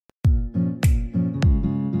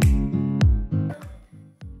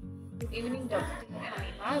Good evening, Dr.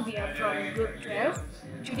 Anima. We are from Group 12.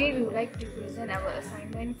 Today we would like to present our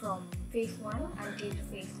assignment from Phase 1 until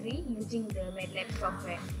Phase 3 using the MATLAB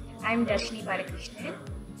software. I am Darshini Balkrishnan.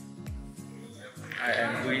 I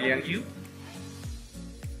am Gooi Liang.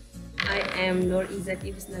 I am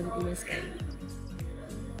Izzati Husna with Maskan.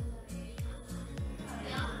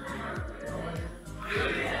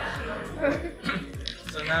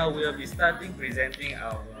 So now we will be starting presenting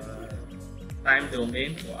our time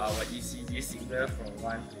domain for our ECG signal from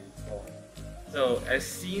 1 to 4. So as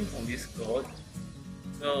seen from this code,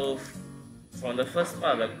 so from the first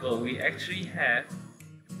part of the code, we actually have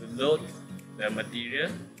to load the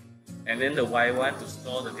material, and then the Y1 to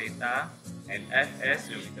store the data, and Fs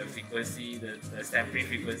will be the frequency, the sampling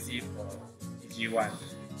frequency for ECG1.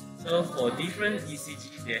 So for different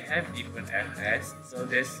ECG, they have different Fs, so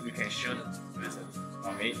this we can show the difference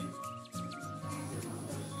from it.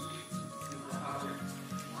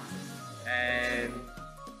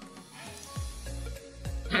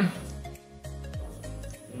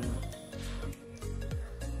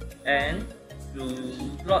 And to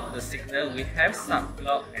plot the signal, we have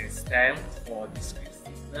subplot and stamp for discrete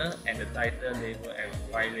signal and the title label and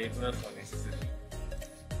Y label for necessity.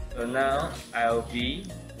 So now I'll be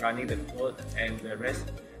running the code and the rest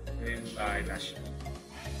is explained by Darshini.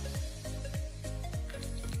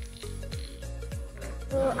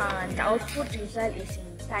 So the output result is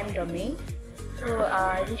in time domain. So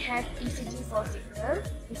we have ECG for signal,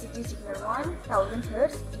 ECG signal 1 1000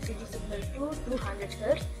 Hz, ECG signal 2 200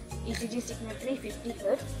 Hz, ECG signal 3 50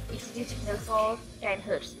 Hz, ECG signal 4 10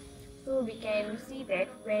 Hz. So we can see that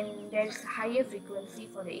when there is higher frequency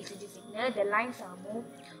for the ECG signal, the lines are more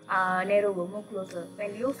narrower, more closer.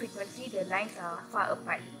 When low frequency, the lines are far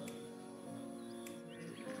apart.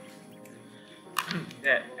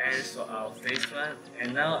 That ends for our phase 1,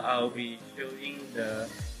 and now I'll be showing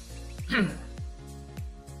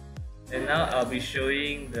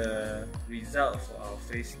the result for our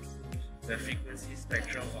phase 2, the frequency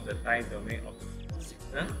spectrum from the time domain of the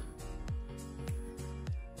signal.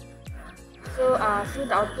 So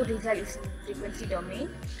the output result is in frequency domain.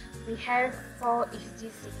 We have 4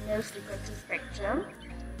 ECG signals frequency spectrum.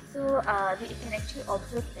 So we can actually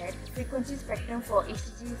observe that frequency spectrum for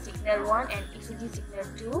ECG signal 1 and ECG signal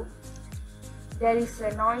 2, there is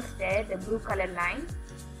a noise there, the blue color line.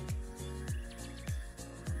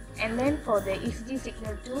 And then for the ECG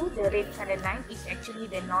signal 2, the red color line is actually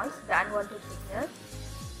the noise, the unwanted signal.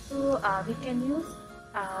 So we can use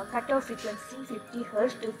cutoff frequency 50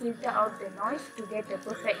 Hz to filter out the noise to get a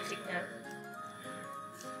perfect signal.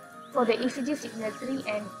 For the ECG signal 3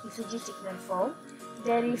 and ECG signal 4,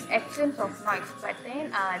 there is absence of noise, but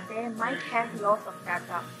then there might have loss of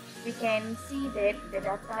data. We can see that the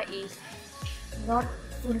data is not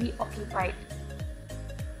fully occupied.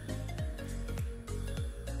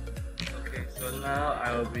 Okay, so now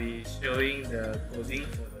I will be showing the coding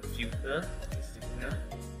for the filter, the signal.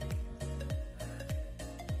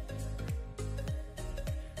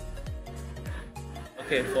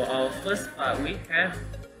 Okay, for our first part, we have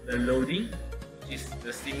the loading, which is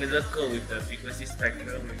the similar code with the frequency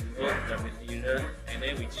spectrum. We load the material and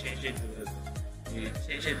then we change it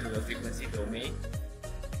to the frequency domain.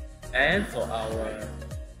 And for our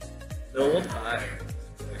lower part,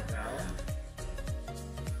 right now,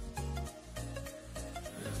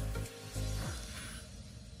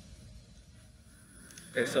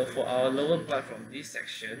 okay, so for our lower part from this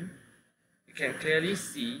section, you can clearly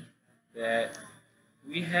see that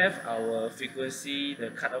we have our frequency, the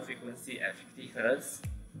cutoff frequency at 50 Hz,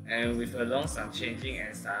 and with along some changing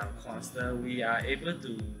and some constant, we are able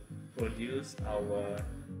to produce our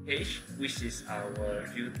H, which is our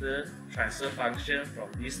filter transfer function from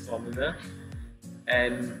this formula.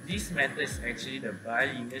 And this method is actually the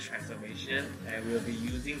bilinear transformation, and we'll be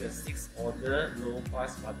using the 6th order low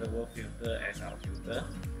pass Butterworth filter as our filter.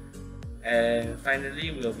 And finally,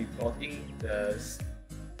 we'll be plotting the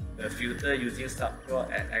filter using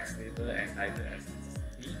subplot at X label and title as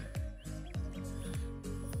necessity.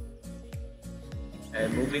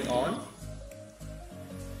 And moving on,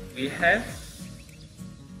 we have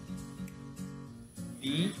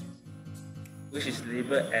B, which is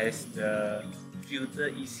labeled as the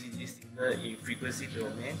filter ECG signal in frequency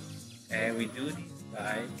domain, and we do this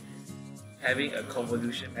by having a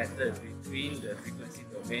convolution method between the frequency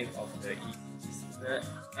domain of the ECG signal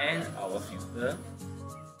and our filter,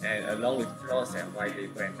 and along with plots and Y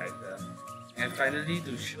label and title. And finally,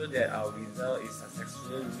 to show that our result is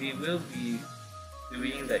successful, we will be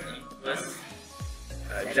doing the inverse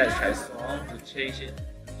judge transform to change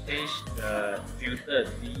the filter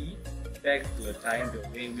D back to a time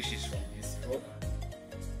domain, which is from this code.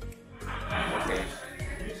 Okay,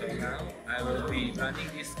 so now I will be running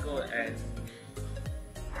this code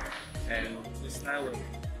and Husna will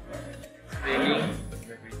explaining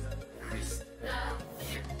the result of this.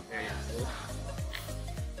 Very good.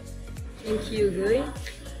 Thank you, Gooi.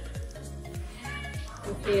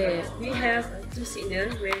 Okay, we have two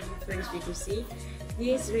signals very different frequency.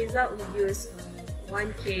 This result will use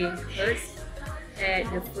 1K Hertz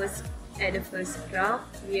at the first graph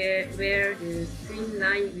where the green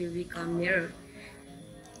line will become narrow,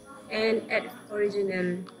 and at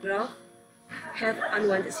original graph have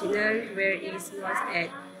unwanted signal where it is lost at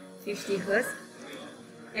 50 Hz,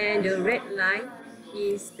 and the red line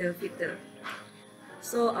is the filter.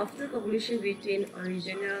 So after convolution between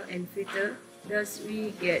original and filter, thus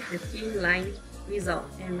we get the pink line result,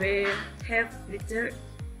 and where have filter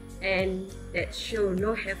and that show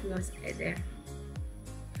no have noise at there.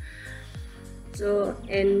 So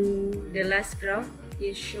and the last graph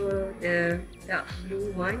is show the dark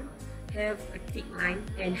blue one have a thick line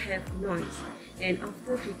and have noise, and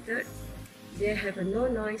after filtered they have a no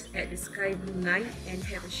noise at the sky blue line and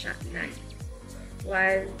have a sharp line,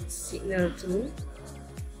 while signal 2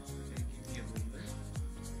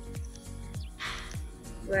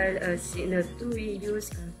 signal 2 we use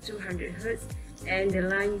 200 Hz and the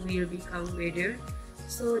line will become redder.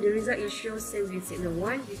 So the result is shown same with signal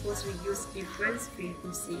 1 because we use different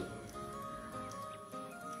frequency.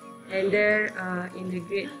 And there in the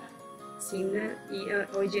grid signal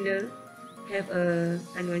original have a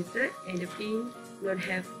unwanted and the pink don't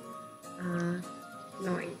have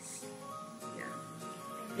noise. Yeah.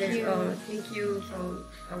 That's all. Thank you from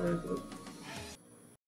our group.